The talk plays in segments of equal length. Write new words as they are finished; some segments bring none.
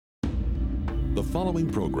The following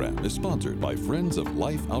program is sponsored by Friends of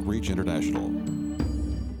Life Outreach International.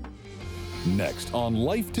 Next on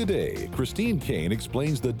Life Today, Caine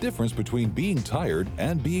explains the difference between being tired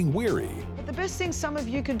and being weary. But the best thing some of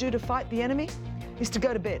you can do to fight the enemy is to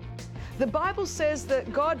go to bed. The Bible says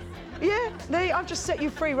that God, I've just set you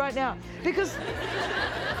free right now. Because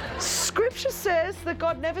Scripture says that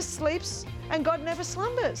God never sleeps and God never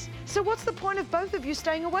slumbers. So what's the point of both of you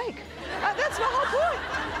staying awake? That's the whole point.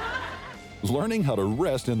 Learning how to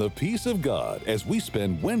rest in the peace of God as we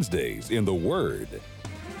spend Wednesdays in the Word.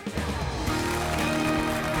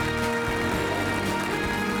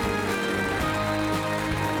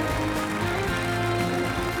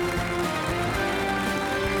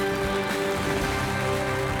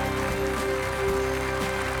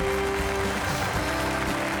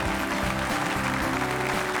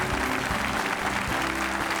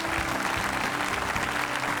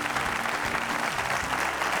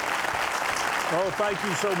 Oh, thank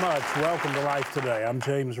you so much. Welcome to Life Today. I'm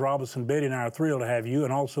James Robison. Betty and I are thrilled to have you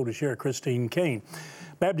and also to share Caine.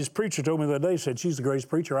 Baptist preacher told me the other day, said she's the greatest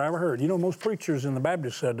preacher I ever heard. You know, most preachers in the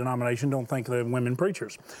Baptist denomination don't think they're women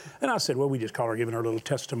preachers. And I said, well, we just call her giving her a little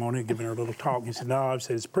testimony, giving her a little talk. He said, no, I've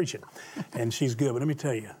said it's preaching. And she's good. But let me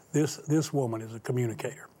tell you, this woman is a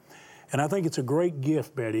communicator. And I think it's a great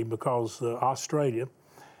gift, Betty, because Australia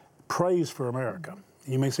prays for America.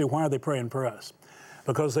 You may say, why are they praying for us?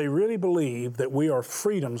 Because they really believe that we are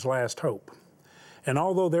freedom's last hope. And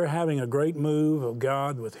although they're having a great move of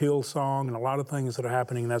God with Hillsong and a lot of things that are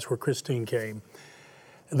happening, and that's where Caine came,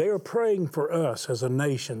 they are praying for us as a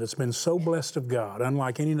nation that's been so blessed of God,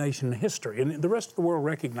 unlike any nation in history. And the rest of the world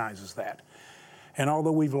recognizes that. And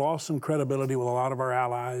although we've lost some credibility with a lot of our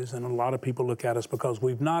allies, and a lot of people look at us because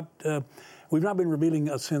we've not been revealing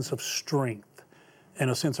a sense of strength and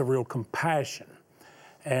a sense of real compassion.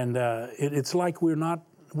 And it's like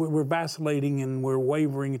we're vacillating and we're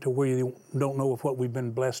wavering to where you don't know if what we've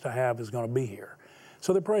been blessed to have is going to be here.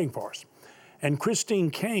 So they're praying for us. And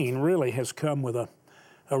Caine really has come with a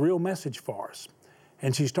real message for us.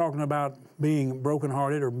 And she's talking about being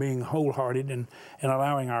brokenhearted or being wholehearted and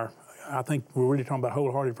allowing I think we're really talking about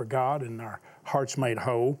wholehearted for God and our hearts made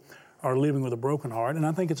whole, or living with a broken heart. And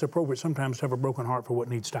I think it's appropriate sometimes to have a broken heart for what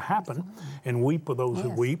needs to happen and weep with those who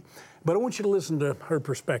weep. But I want you to listen to her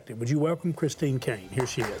perspective. Would you welcome Caine? Here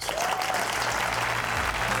she is.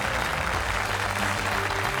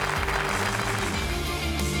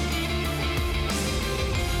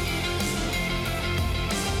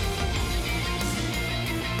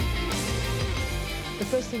 The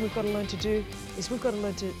first thing we've got to learn to do is we've got to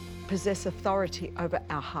learn to possess authority over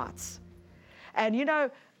our hearts. And you know,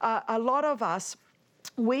 a lot of us,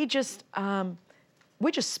 we just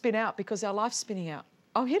spin out because our life's spinning out.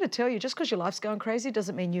 I'm here to tell you, just because your life's going crazy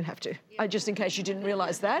doesn't mean you have to. Just in case you didn't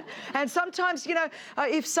realize that. And sometimes, you know,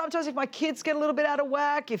 if my kids get a little bit out of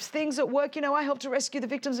whack, if things at work, you know, I help to rescue the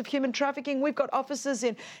victims of human trafficking. We've got offices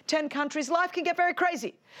in 10 countries. Life can get very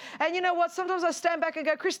crazy. And you know what? Sometimes I stand back and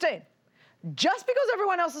go, Caine, just because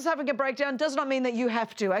everyone else is having a breakdown does not mean that you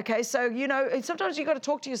have to, okay? So, you know, sometimes you've got to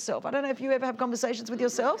talk to yourself. I don't know if you ever have conversations with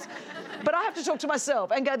yourselves, but I have to talk to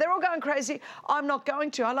myself and go, they're all going crazy. I'm not going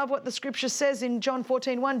to. I love what the Scripture says in John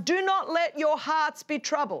 14:1. Do not let your hearts be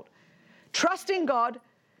troubled. Trust in God,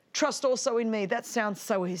 trust also in me. That sounds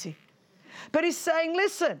so easy. But he's saying,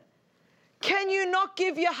 listen, can you not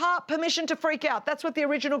give your heart permission to freak out? That's what the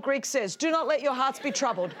original Greek says. Do not let your hearts be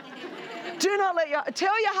troubled. Do not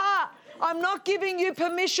tell your heart, I'm not giving you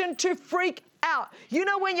permission to freak out. You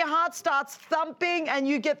know when your heart starts thumping and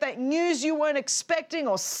you get that news you weren't expecting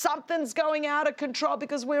or something's going out of control,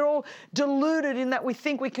 because we're all deluded in that we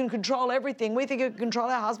think we can control everything. We think we can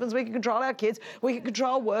control our husbands, we can control our kids, we can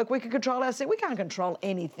control work, we can control our sin. We can't control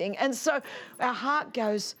anything. And so our heart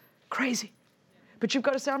goes crazy. But you've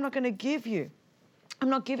got to say, I'm not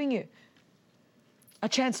giving you a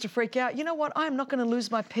chance to freak out. You know what? I am not going to lose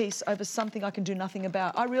my peace over something I can do nothing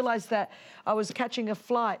about. I realized that I was catching a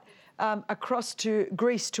flight across to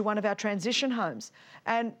Greece to one of our transition homes,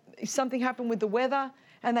 and something happened with the weather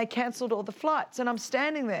and they cancelled all the flights, and I'm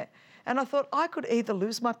standing there and I thought I could either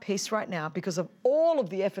lose my peace right now because of all of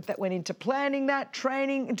the effort that went into planning that,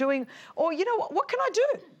 training, doing, or you know what can I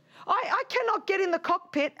do? I cannot get in the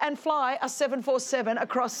cockpit and fly a 747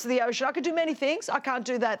 across the ocean. I could do many things. I can't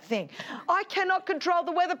do that thing. I cannot control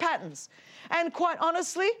the weather patterns. And quite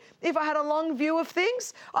honestly, if I had a long view of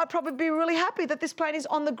things, I'd probably be really happy that this plane is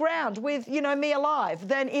on the ground with, you know, me alive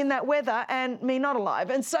than in that weather and me not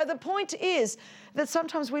alive. And so the point is that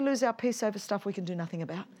sometimes we lose our peace over stuff we can do nothing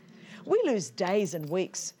about. We lose days and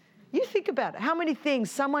weeks. You think about it. How many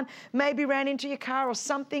things someone maybe ran into your car or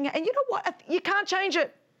something, and you know what? You can't change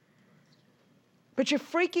it. But you're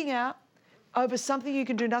freaking out over something you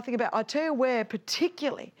can do nothing about. I'll tell you where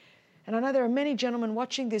particularly, and I know there are many gentlemen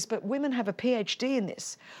watching this, but women have a PhD in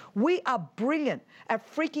this. We are brilliant at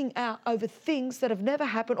freaking out over things that have never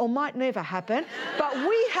happened or might never happen, but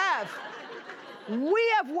we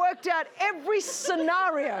have worked out every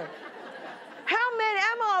scenario. How many,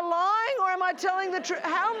 am I lying or am I telling the truth?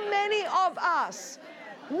 How many of us,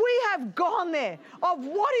 we have gone there of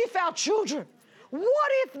what if our children,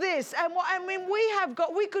 what if this? And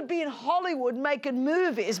we could be in Hollywood making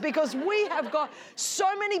movies because we have got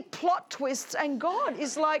so many plot twists, and God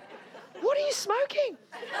is like, what are you smoking?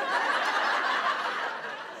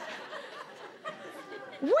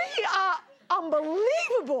 We are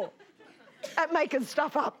unbelievable at making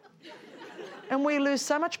stuff up. And we lose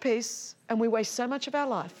so much peace, and we waste so much of our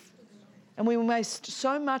life, and we waste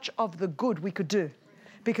so much of the good we could do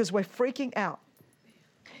because we're freaking out.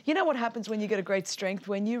 You know what happens when you get a great strength?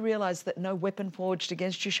 When you realize that no weapon forged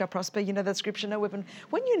against you shall prosper. You know that scripture, no weapon.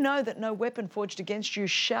 When you know that no weapon forged against you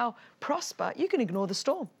shall prosper, you can ignore the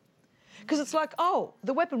storm. Because it's like, oh,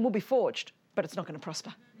 the weapon will be forged, but it's not going to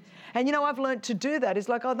prosper. And you know, I've learned to do that. It's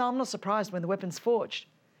like, oh, no, I'm not surprised when the weapon's forged,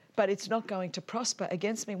 but it's not going to prosper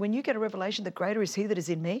against me. When you get a revelation that greater is he that is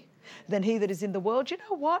in me than he that is in the world, you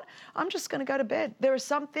know what? I'm just going to go to bed. There are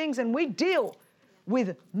some things, and we deal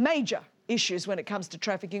with major issues when it comes to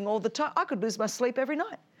trafficking all the time. I could lose my sleep every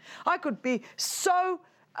night. I could be so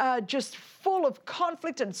just full of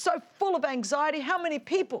conflict and so full of anxiety. How many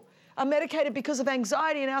people are medicated because of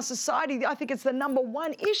anxiety in our society? I think it's the number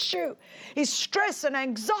one issue is stress and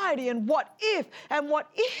anxiety and what if and what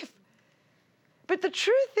if. But the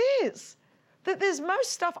truth is that there's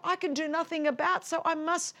most stuff I can do nothing about, so I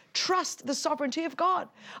must trust the sovereignty of God.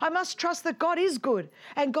 I must trust that God is good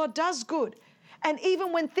and God does good. And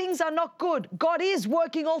even when things are not good, God is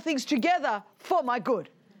working all things together for my good.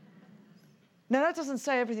 Now, that doesn't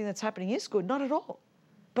say everything that's happening is good, not at all.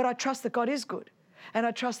 But I trust that God is good, and I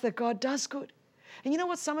trust that God does good. And you know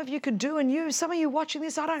what some of you can do, and some of you watching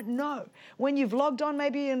this, I don't know, when you've logged on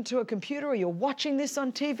maybe into a computer or you're watching this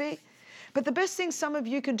on TV, but the best thing some of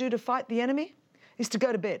you can do to fight the enemy is to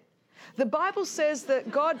go to bed. The Bible says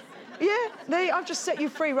that God, I've just set you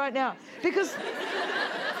free right now. Because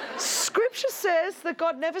Scripture says that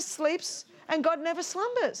God never sleeps and God never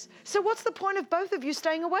slumbers. So what's the point of both of you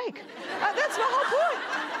staying awake? That's the whole point.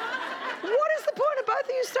 What is the point of both of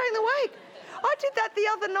you staying awake? I did that the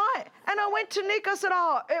other night, and I went to Nick. I said,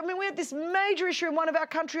 we had this major issue in one of our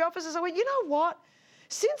country offices. I went, you know what?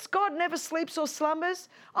 Since God never sleeps or slumbers,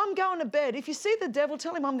 I'm going to bed. If you see the devil,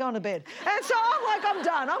 tell him I'm going to bed. And so I'm like, I'm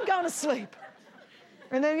done. I'm going to sleep.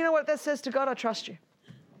 And then you know what that says to God? I trust you.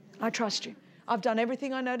 I trust you. I've done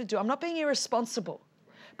everything I know to do. I'm not being irresponsible,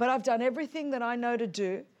 but I've done everything that I know to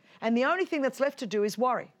do. And the only thing that's left to do is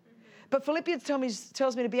worry. But Philippians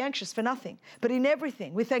tells me to be anxious for nothing, but in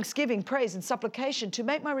everything, with thanksgiving, praise, and supplication, to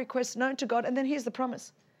make my requests known to God. And then here's the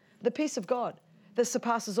promise, the peace of God that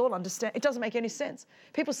surpasses all understanding. It doesn't make any sense.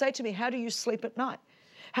 People say to me, how do you sleep at night?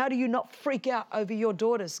 How do you not freak out over your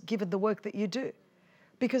daughters given the work that you do?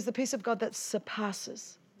 Because the peace of God that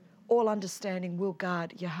surpasses all understanding will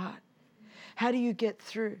guard your heart. How do you get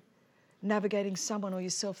through navigating someone or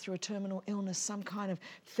yourself through a terminal illness, some kind of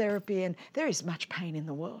therapy? And there is much pain in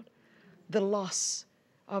the world. The loss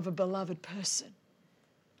of a beloved person,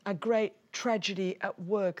 a great tragedy at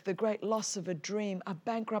work, the great loss of a dream, a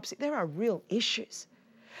bankruptcy. There are real issues.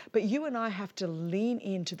 But you and I have to lean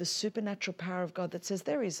into the supernatural power of God that says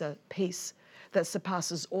there is a peace that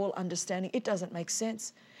surpasses all understanding. It doesn't make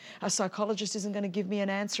sense. A psychologist isn't going to give me an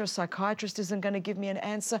answer. A psychiatrist isn't going to give me an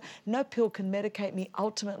answer. No pill can medicate me.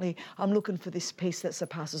 Ultimately, I'm looking for this peace that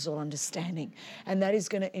surpasses all understanding. And that is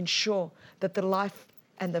going to ensure that the life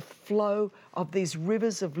and the flow of these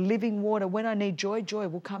rivers of living water, when I need joy, joy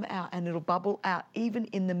will come out and it'll bubble out. Even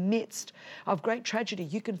in the midst of great tragedy,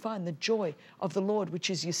 you can find the joy of the Lord,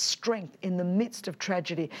 which is your strength in the midst of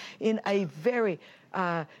tragedy, in a very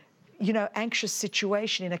anxious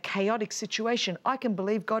situation, in a chaotic situation. I can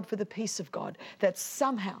believe God for the peace of God that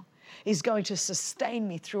somehow is going to sustain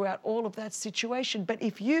me throughout all of that situation. But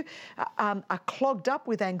if you are clogged up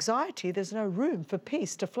with anxiety, there's no room for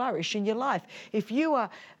peace to flourish in your life. If you are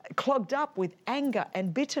clogged up with anger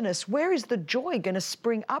and bitterness, where is the joy going to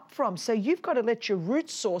spring up from? So you've got to let your root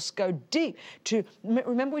source go deep to,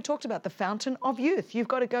 remember we talked about the fountain of youth. You've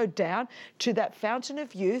got to go down to that fountain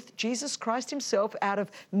of youth, Jesus Christ himself. Out of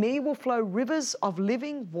me will flow rivers of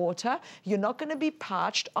living water. You're not going to be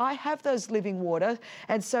parched. I have those living water.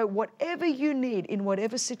 And so whatever you need in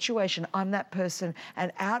whatever situation, I'm that person,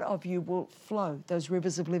 and out of you will flow those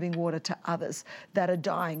rivers of living water to others that are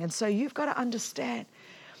dying. And so you've got to understand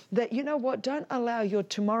that, you know what, don't allow your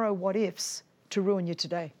tomorrow what ifs to ruin you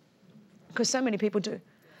today. Because so many people do.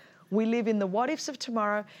 We live in the what ifs of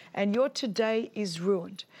tomorrow, and your today is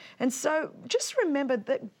ruined. And so just remember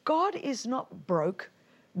that God is not broke.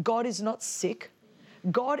 God is not sick.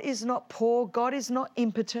 God is not poor. God is not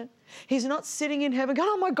impotent. He's not sitting in heaven going,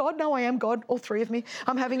 oh my God, no, I am God, all three of me.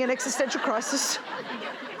 I'm having an existential crisis.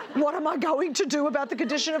 What am I going to do about the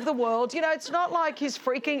condition of the world? You know, it's not like he's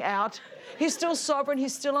freaking out. He's still sovereign.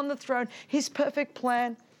 He's still on the throne. His perfect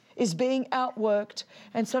plan is being outworked.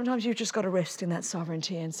 And sometimes you've just got to rest in that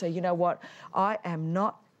sovereignty and say, you know what? I am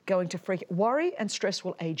not going to freak. Worry and stress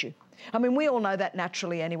will age you. I mean, we all know that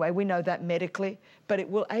naturally anyway. We know that medically, but it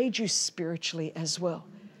will age you spiritually as well.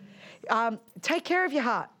 Take care of your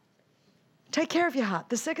heart. Take care of your heart.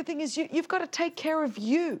 The second thing is you've got to take care of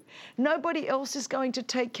you. Nobody else is going to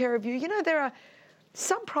take care of you. You know, there are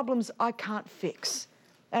some problems I can't fix.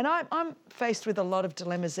 And I'm faced with a lot of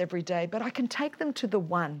dilemmas every day, but I can take them to the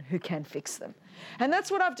one who can fix them. And that's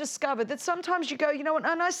what I've discovered, that sometimes you go, you know what,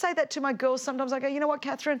 and I say that to my girls, sometimes I go, you know what,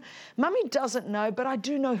 Catherine, Mummy doesn't know, but I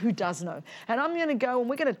do know who does know. And I'm going to go and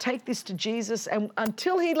we're going to take this to Jesus, and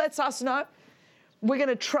until he lets us know, we're going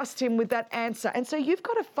to trust him with that answer. And so you've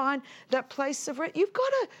got to find that place of rest. You've got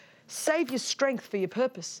to save your strength for your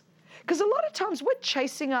purpose. Because a lot of times we're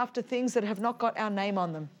chasing after things that have not got our name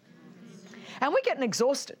on them. And we're getting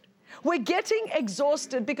exhausted. We're getting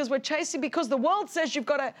exhausted because we're chasing, because the world says you've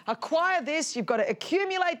got to acquire this, you've got to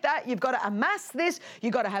accumulate that, you've got to amass this,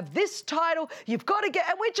 you've got to have this title, you've got to get,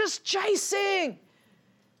 and we're just chasing.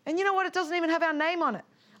 And you know what? It doesn't even have our name on it.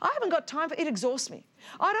 I haven't got time for it. It exhausts me.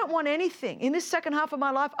 I don't want anything. In this second half of my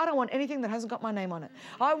life, I don't want anything that hasn't got my name on it.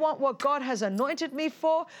 I want what God has anointed me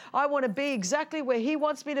for. I want to be exactly where he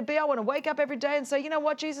wants me to be. I want to wake up every day and say, you know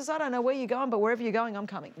what, Jesus, I don't know where you're going, but wherever you're going, I'm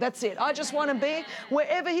coming. That's it. I just want to be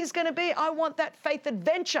wherever he's going to be. I want that faith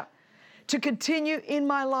adventure to continue in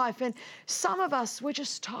my life. And some of us, we're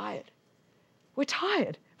just tired. We're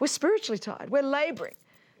tired. We're spiritually tired. We're laboring.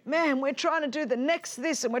 Man, we're trying to do the next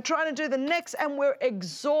this and we're trying to do the next, and we're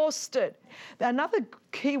exhausted. Another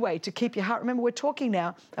key way to keep your heart, remember we're talking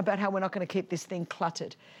now about how we're not going to keep this thing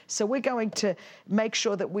cluttered. So we're going to make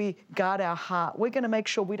sure that we guard our heart. We're going to make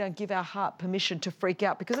sure we don't give our heart permission to freak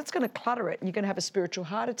out, because it's going to clutter it and you're going to have a spiritual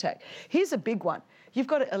heart attack. Here's a big one. You've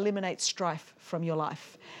got to eliminate strife from your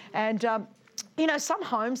life. And you know, some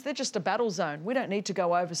homes, they're just a battle zone. We don't need to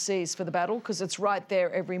go overseas for the battle because it's right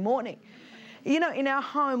there every morning. You know, in our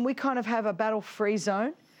home, we kind of have a battle-free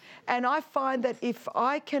zone. And I find that if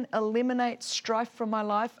I can eliminate strife from my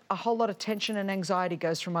life, a whole lot of tension and anxiety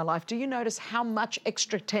goes from my life. Do you notice how much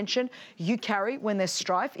extra tension you carry when there's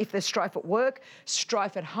strife? If there's strife at work,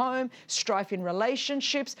 strife at home, strife in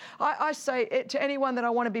relationships. I say it to anyone that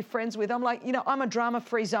I want to be friends with, I'm like, you know, I'm a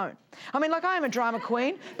drama-free zone. I mean, like, I am a drama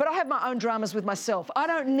queen, but I have my own dramas with myself. I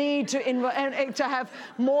don't need to have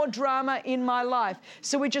more drama in my life.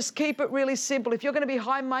 So we just keep it really simple. If you're going to be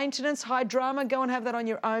high maintenance, high drama, go and have that on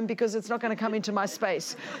your own, because it's not going to come into my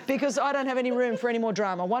space, because I don't have any room for any more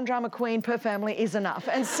drama. One drama queen per family is enough.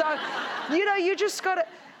 And so, you know, you've got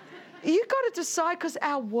to decide, because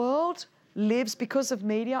our world lives, because of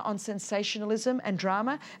media, on sensationalism and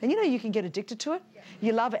drama. And you know, you can get addicted to it.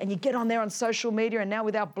 You love it, and you get on there on social media, and now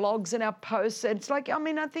with our blogs and our posts, and it's like, I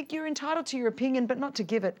mean, I think you're entitled to your opinion, but not to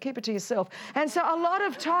give it. Keep it to yourself. And so a lot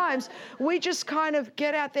of times we just kind of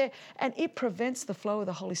get out there, and it prevents the flow of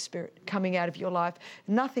the Holy Spirit coming out of your life.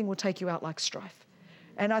 Nothing will take you out like strife.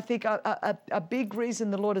 And I think a big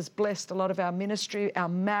reason the Lord has blessed a lot of our ministry, our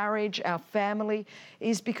marriage, our family,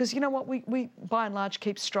 is because, you know what, we by and large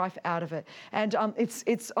keep strife out of it. And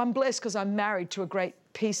I'm blessed because I'm married to a great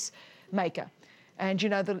peacemaker. And, you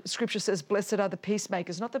know, the scripture says, blessed are the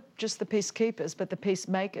peacemakers, not just the peacekeepers, but the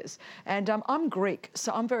peacemakers. And I'm Greek,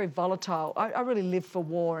 so I'm very volatile. I really live for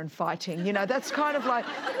war and fighting. You know, that's kind of like,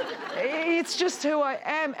 it's just who I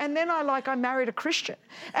am. And then I married a Christian.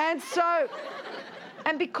 And so...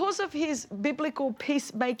 And because of his biblical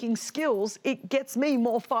peacemaking skills, it gets me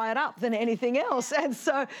more fired up than anything else. And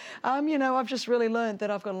so, you know, I've just really learned that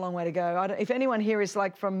I've got a long way to go. If anyone here is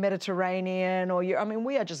like from Mediterranean or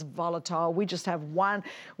we are just volatile. We just have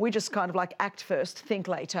we just kind of like act first, think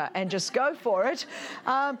later, and just go for it.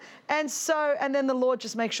 And then the Lord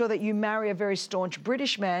just makes sure that you marry a very staunch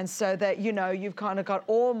British man, so that, you know, you've kind of got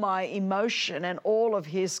all my emotion and all of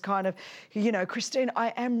his kind of, you know, Christine,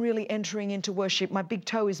 I am really entering into worship. My big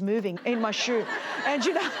toe is moving in my shoe. And,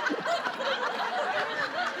 you know,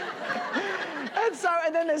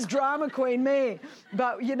 and then there's drama queen me.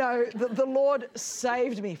 But, you know, the Lord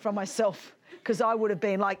saved me from myself. because I would have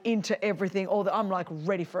been like into everything. I'm like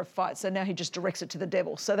ready for a fight. So now he just directs it to the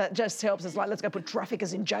devil. So that just helps us, like, let's go put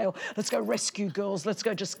traffickers in jail. Let's go rescue girls. Let's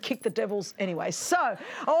go just kick the devils. Anyway, so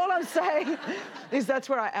all I'm saying is that's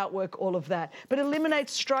where I outwork all of that. But eliminate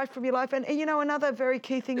strife from your life. And you know, another very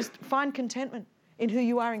key thing is find contentment in who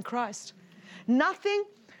you are in Christ. Nothing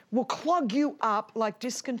will clog you up like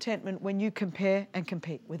discontentment when you compare and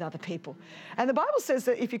compete with other people. And the Bible says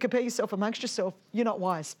that if you compare yourself amongst yourself, you're not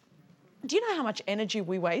wise. Do you know how much energy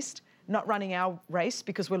we waste not running our race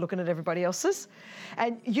because we're looking at everybody else's?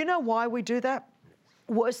 And you know why we do that?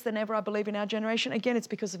 Worse than ever, I believe, in our generation. Again, it's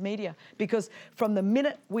because of media. Because from the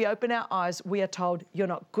minute we open our eyes, we are told you're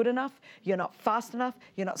not good enough, you're not fast enough,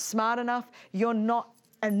 you're not smart enough, you're not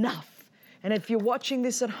enough. And if you're watching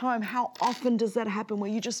this at home, how often does that happen where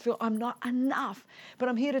you just feel, I'm not enough? But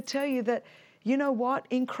I'm here to tell you that, you know what?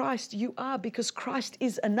 In Christ, you are, because Christ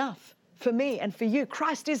is enough for me and for you.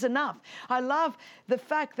 Christ is enough. I love the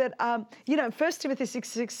fact that, 1 Timothy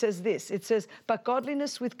 6:6 says this. It says, but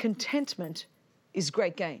godliness with contentment is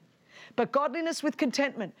great gain. But godliness with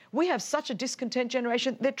contentment. We have such a discontent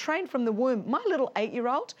generation. They're trained from the womb. My little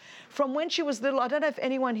 8-year-old, from when she was little, I don't know if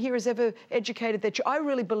anyone here has ever educated their child. I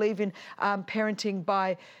really believe in parenting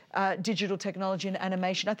by digital technology and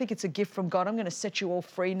animation. I think it's a gift from God. I'm going to set you all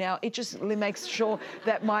free now. It just really makes sure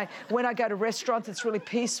that when I go to restaurants, it's really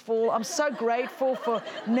peaceful. I'm so grateful for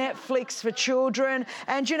Netflix for children.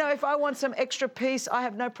 And, you know, if I want some extra peace, I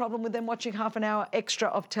have no problem with them watching half an hour extra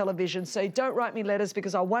of television. So don't write me letters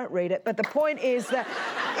because I won't read it. But the point is that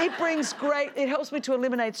it helps me to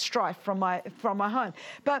eliminate strife from my home.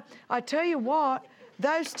 But I tell you what,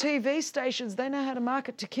 those TV stations, they know how to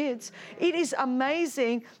market to kids. It is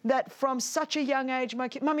amazing that from such a young age, my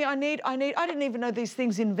kid, Mummy, I didn't even know these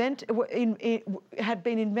things had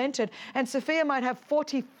been invented. And Sophia might have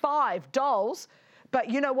 45 dolls, but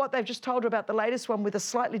you know what? They've just told her about the latest one with a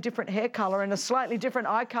slightly different hair color and a slightly different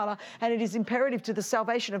eye color, and it is imperative to the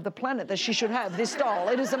salvation of the planet that she should have this doll.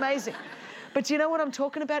 It is amazing. But you know what I'm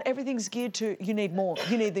talking about? Everything's geared to, you need more,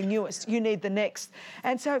 you need the newest, you need the next.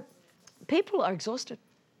 And so people are exhausted.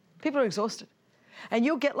 People are exhausted. And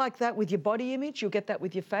you'll get like that with your body image. You'll get that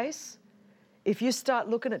with your face. If you start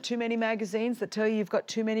looking at too many magazines that tell you you've got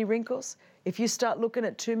too many wrinkles, if you start looking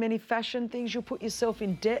at too many fashion things, you'll put yourself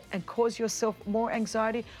in debt and cause yourself more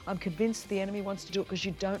anxiety. I'm convinced the enemy wants to do it because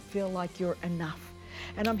you don't feel like you're enough.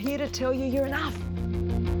 And I'm here to tell you you're enough.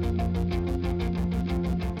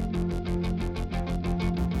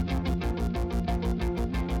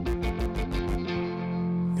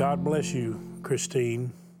 God bless you,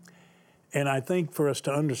 Christine. And I think for us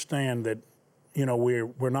to understand that, you know,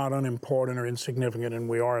 we're not unimportant or insignificant and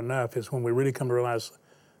we are enough is when we really come to realize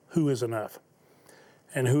who is enough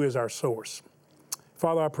and who is our source.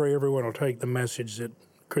 Father, I pray everyone will take the message that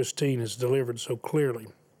Christine has delivered so clearly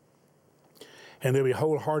and they'll be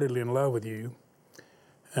wholeheartedly in love with you,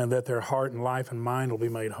 and that their heart and life and mind will be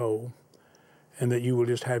made whole, and that you will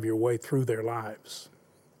just have your way through their lives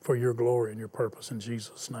for your glory and your purpose in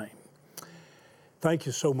Jesus' name. Thank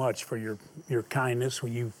you so much for your kindness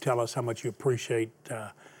when you tell us how much you appreciate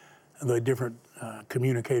the different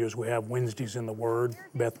communicators we have Wednesdays in the Word.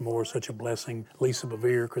 Beth Moore, such a blessing. Lisa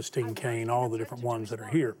Bevere, Christine Caine, all the different ones that are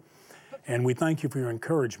here. And we thank you for your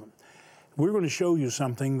encouragement. We're going to show you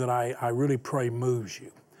something that I really pray moves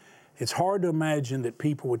you. It's hard to imagine that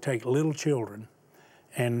people would take little children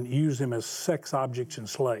and use them as sex objects and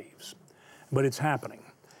slaves, but it's happening.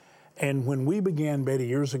 And when we began, Betty,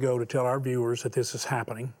 years ago to tell our viewers that this is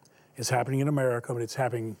happening, it's happening in America, but it's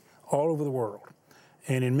happening all over the world.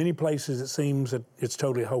 And in many places, it seems that it's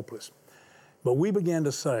totally hopeless. But we began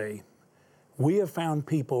to say, we have found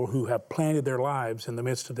people who have planted their lives in the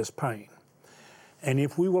midst of this pain. And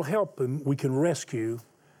if we will help them, we can rescue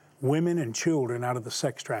women and children out of the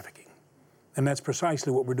sex trafficking. And that's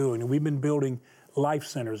precisely what we're doing. And we've been building life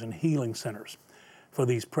centers and healing centers for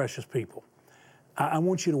these precious people. I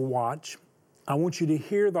want you to watch. I want you to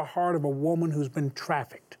hear the heart of a woman who's been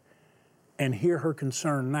trafficked and hear her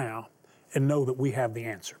concern now and know that we have the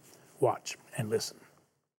answer. Watch and listen.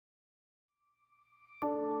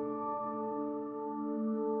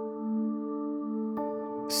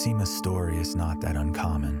 Seema's story is not that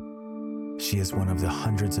uncommon. She is one of the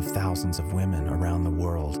hundreds of thousands of women around the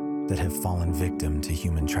world that have fallen victim to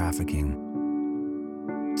human trafficking.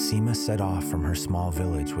 Seema set off from her small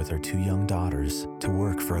village with her 2 young daughters to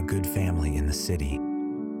work for a good family in the city.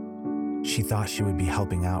 She thought she would be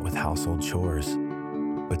helping out with household chores,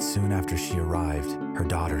 but soon after she arrived, her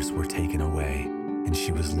daughters were taken away, and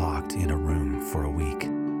she was locked in a room for a week.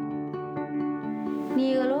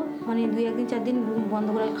 মানে 2-1 দিন 4 দিন room বন্ধ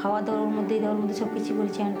করে খাওয়া দাওয়ার মধ্যে সব কিছু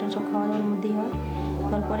করেছি, চ্যান সব খাওয়া দাওয়ার মধ্যেই হয়।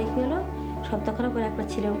 তারপরে কী হলো, সপ্তাহখানেক পরে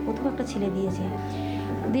প্রথম একটা ছেলে দিয়েছে।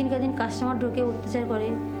 দিনকে দিন কাস্টমার ঢোকে অত্যাচার করে,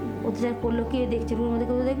 অত্যাচার করলো কি দেখছে, রুমের মধ্যে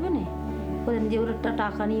কেউ দেখবে না, বলেন যে ওরা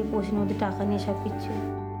টাকা নিয়ে পোষের মধ্যে টাকা নিয়ে সব কিছু।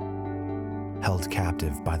 Held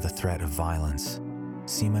captive by the threat of violence,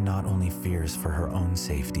 Seema not only fears for her own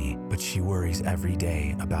safety, but she worries every day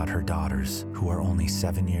about her daughters, who are only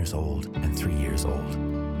 7 years old and 3 years old.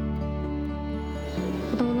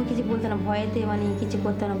 প্রথম কিছু বলতো না, ভয়েতে মানে কিছু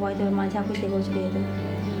করতো না, ভয়তে মানে ঝাঁকুতে করে চলে যেত।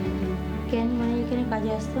 কেন মানে এখানে কাজে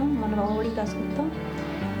আসতাম, মানে বাবা বাড়ি কাজ করতাম।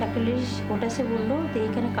 একটা লেডিস ওটা এসে বললো যে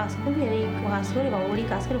এইখানে কাজ করবি, আর এই কাজ করে বাবা বাড়ি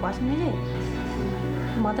কাজ করে বাসন নিয়ে যায়,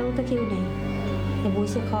 মাথার মতো কেউ নেই,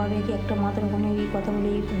 বসে খাওয়াবে কি, একটা মাথার ওখানে এই কথা বলে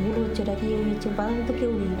এই ভুল হচ্ছে, এটা কি হচ্ছে, বাবার মতো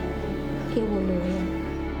কেউ নেই, কেউ বললো।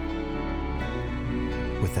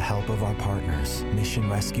 With the help of our partners, Mission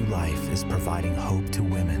Rescue Life is providing hope to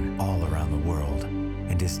women all around the world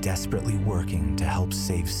and is desperately working to help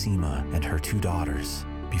save Seema and her 2 daughters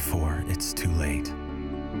before it's too late.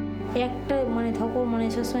 একটা মানে ধকো মানে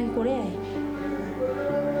সবসময় করে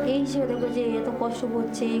এই হিসেবে দেখো যে এত কষ্ট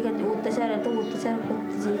করছে, এত অত্যাচার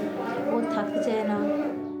করতেছে, ও থাকতে চায় না।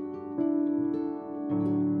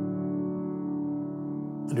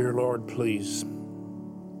 Dear Lord, please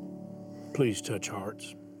touch hearts.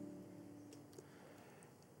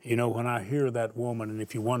 You know, when I hear that woman, and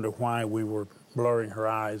if you wonder why we were blurring her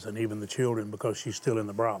eyes and even the children, because she's still in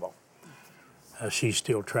the brothel, she's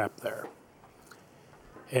still trapped there.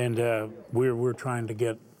 And we're trying to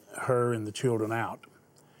get her and the children out.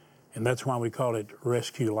 And that's why we call it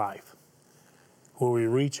Rescue Life, where we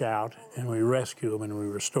reach out and we rescue them and we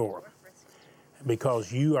restore them. Because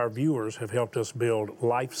you, our viewers, have helped us build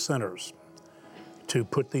life centers to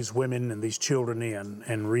put these women and these children in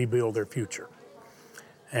and rebuild their future.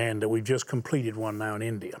 And we've just completed one now in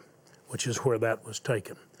India, which is where that was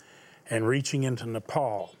taken. And reaching into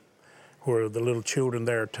Nepal, where the little children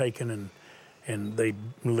there are taken and they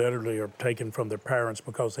literally are taken from their parents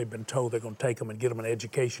because they've been told they're going to take them and get them an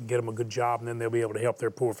education, get them a good job, and then they'll be able to help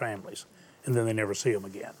their poor families. And then they never see them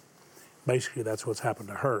again. Basically, that's what's happened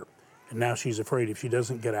to her. And now she's afraid if she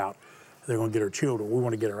doesn't get out, they're going to get her children. We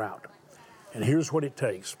want to get her out. And here's what it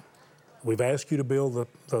takes. We've asked you to build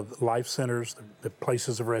the life centers, the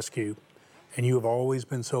places of rescue, and you have always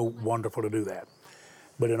been so wonderful to do that.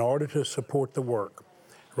 But in order to support the work,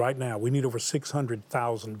 right now, we need over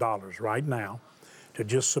 $600,000 right now to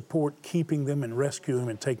just support keeping them and rescuing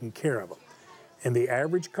them and taking care of them. And the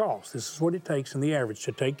average cost, this is what it takes in the average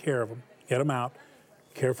to take care of them, get them out,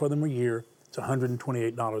 care for them a year, it's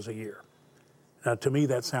 $128 a year. Now, to me,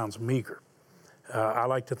 that sounds meager. I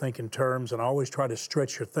like to think in terms, and I always try to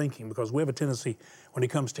stretch your thinking, because we have a tendency when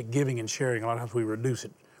it comes to giving and sharing, a lot of times we reduce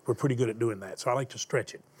it. We're pretty good at doing that, so I like to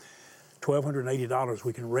stretch it. $1,280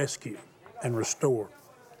 we can rescue and restore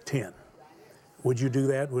 10. Would you do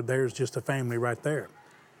that? There's just a family right there.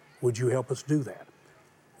 Would you help us do that?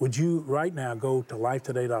 Would you right now go to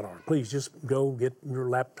lifetoday.org? Please just go get your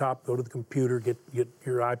laptop, go to the computer, get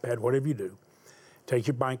your iPad, whatever you do. Take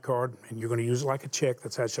your bank card, and you're going to use it like a check.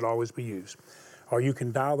 That's how it should always be used. Or you can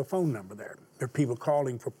dial the phone number there. There are people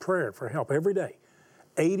calling for prayer, for help every day.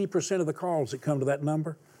 80% of the calls that come to that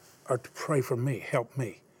number are to pray for me, help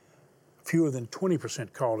me. Fewer than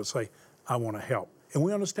 20% call to say, I want to help. And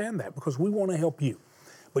we understand that because we want to help you.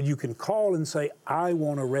 But you can call and say, I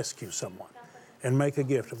want to rescue someone, and make a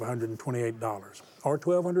gift of $128 or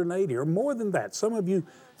 $1,280 or more than that. Some of you,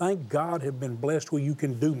 thank God, have been blessed where you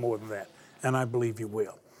can do more than that, and I believe you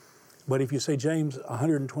will. But if you say, James,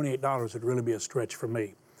 $128 would really be a stretch for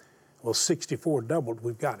me. Well, 64 doubled,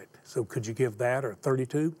 we've got it. So could you give that, or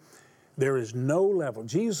 32? There is no level.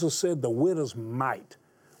 Jesus said the widow's mite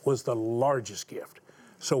was the largest gift.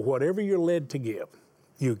 So whatever you're led to give,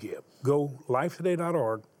 you give. Go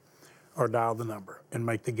lifetoday.org or dial the number and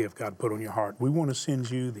make the gift God put on your heart. We want to send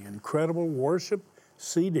you the incredible worship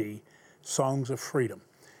CD, Songs of Freedom.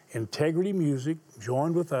 Integrity Music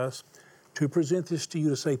joined with us to present this to you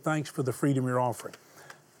to say thanks for the freedom you're offering.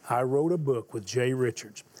 I wrote a book with Jay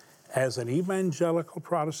Richards as an evangelical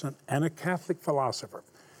Protestant and a Catholic philosopher,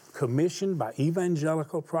 commissioned by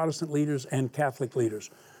evangelical Protestant leaders and Catholic leaders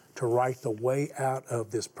to write the way out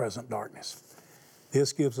of this present darkness.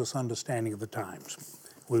 This gives us understanding of the times.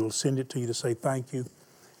 We will send it to you to say thank you.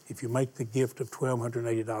 If you make the gift of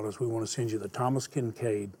 $1,280, we want to send you the Thomas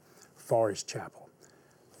Kincaid Forest Chapel.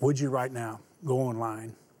 Would you right now go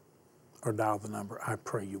online or dial the number? I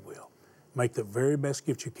pray you will. Make the very best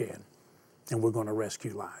gift you can, and we're going to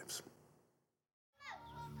rescue lives.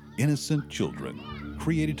 Innocent children,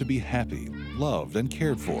 created to be happy, loved, and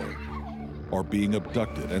cared for. are being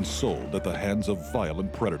abducted and sold at the hands of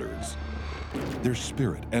violent predators. Their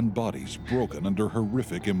spirit and bodies broken under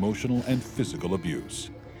horrific emotional and physical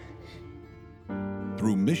abuse.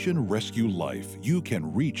 Through Mission Rescue Life, you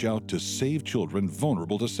can reach out to save children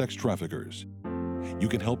vulnerable to sex traffickers. You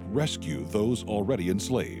can help rescue those already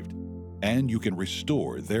enslaved, and you can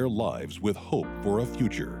restore their lives with hope for a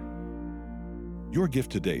future. Your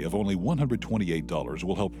gift today of only $128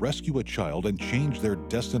 will help rescue a child and change their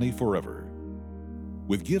destiny forever.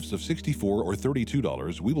 With gifts of $64 or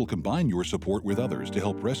 $32, we will combine your support with others to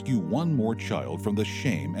help rescue one more child from the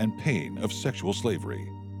shame and pain of sexual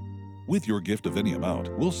slavery. With your gift of any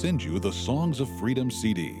amount, we'll send you the Songs of Freedom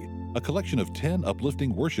CD, a collection of 10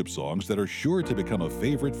 uplifting worship songs that are sure to become a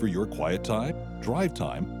favorite for your quiet time, drive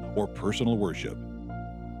time, or personal worship.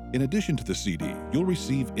 In addition to the CD, you'll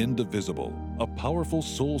receive Indivisible, a powerful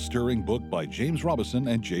soul-stirring book by James Robison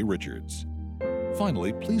and Jay Richards.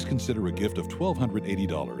 Finally, please consider a gift of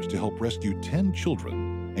 $1,280 to help rescue 10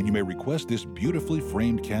 children, and you may request this beautifully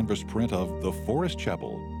framed canvas print of The Forest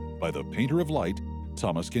Chapel by the painter of light,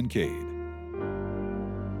 Thomas Kincaid.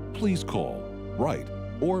 Please call, write,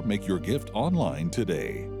 or make your gift online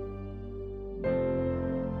today.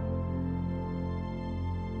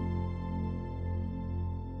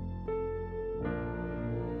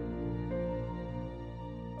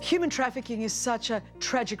 Human trafficking is such a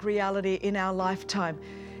tragic reality in our lifetime.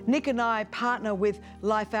 Nick and I partner with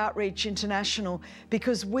Life Outreach International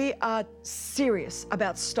because we are serious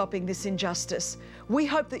about stopping this injustice. We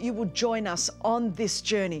hope that you will join us on this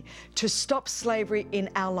journey to stop slavery in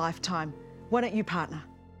our lifetime. Why don't you partner?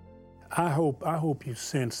 I hope you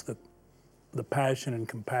sense the passion and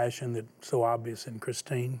compassion that's so obvious in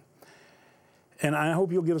Christine. And I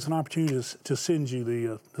hope you'll give us an opportunity to send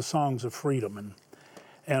you the Songs of Freedom.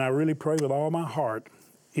 And I really pray with all my heart,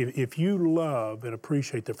 if you love and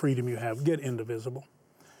appreciate the freedom you have, get Indivisible.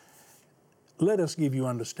 Let us give you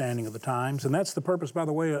understanding of the times. And that's the purpose, by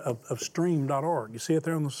the way, of stream.org. You see it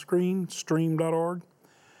there on the screen, stream.org?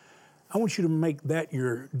 I want you to make that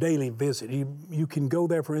your daily visit. You can go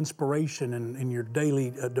there for inspiration in your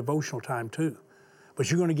daily devotional time too.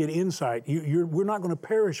 But you're going to get insight. We're not going to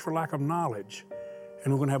perish for lack of knowledge.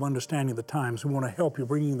 And we're going to have understanding of the times. We want to help you,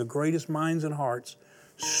 bringing the greatest minds and hearts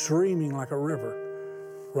streaming like a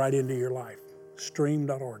river right into your life.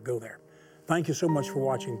 Stream.org, go there. Thank you so much for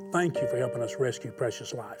watching. Thank you for helping us rescue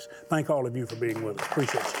precious lives. Thank all of you for being with us.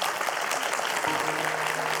 Appreciate you.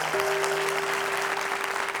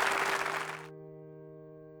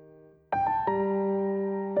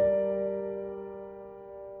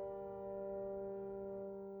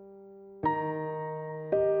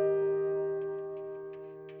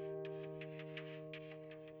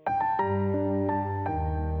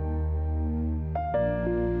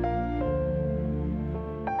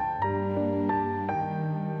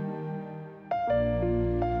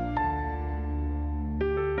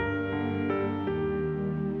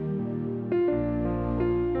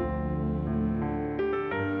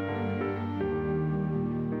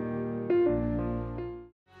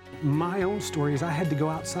 My own story is I had to go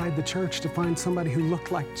outside the church to find somebody who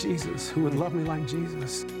looked like Jesus, who would love me like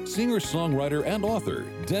Jesus. Singer-songwriter and author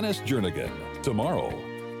Dennis Jernigan, tomorrow.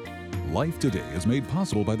 Life Today is made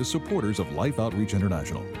possible by the supporters of Life Outreach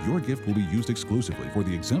International. Your gift will be used exclusively for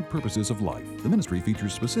the exempt purposes of life. The ministry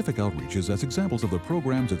features specific outreaches as examples of the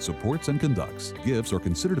programs it supports and conducts. Gifts are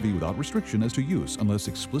considered to be without restriction as to use unless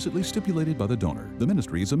explicitly stipulated by the donor. The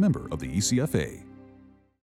ministry is a member of the ECFA.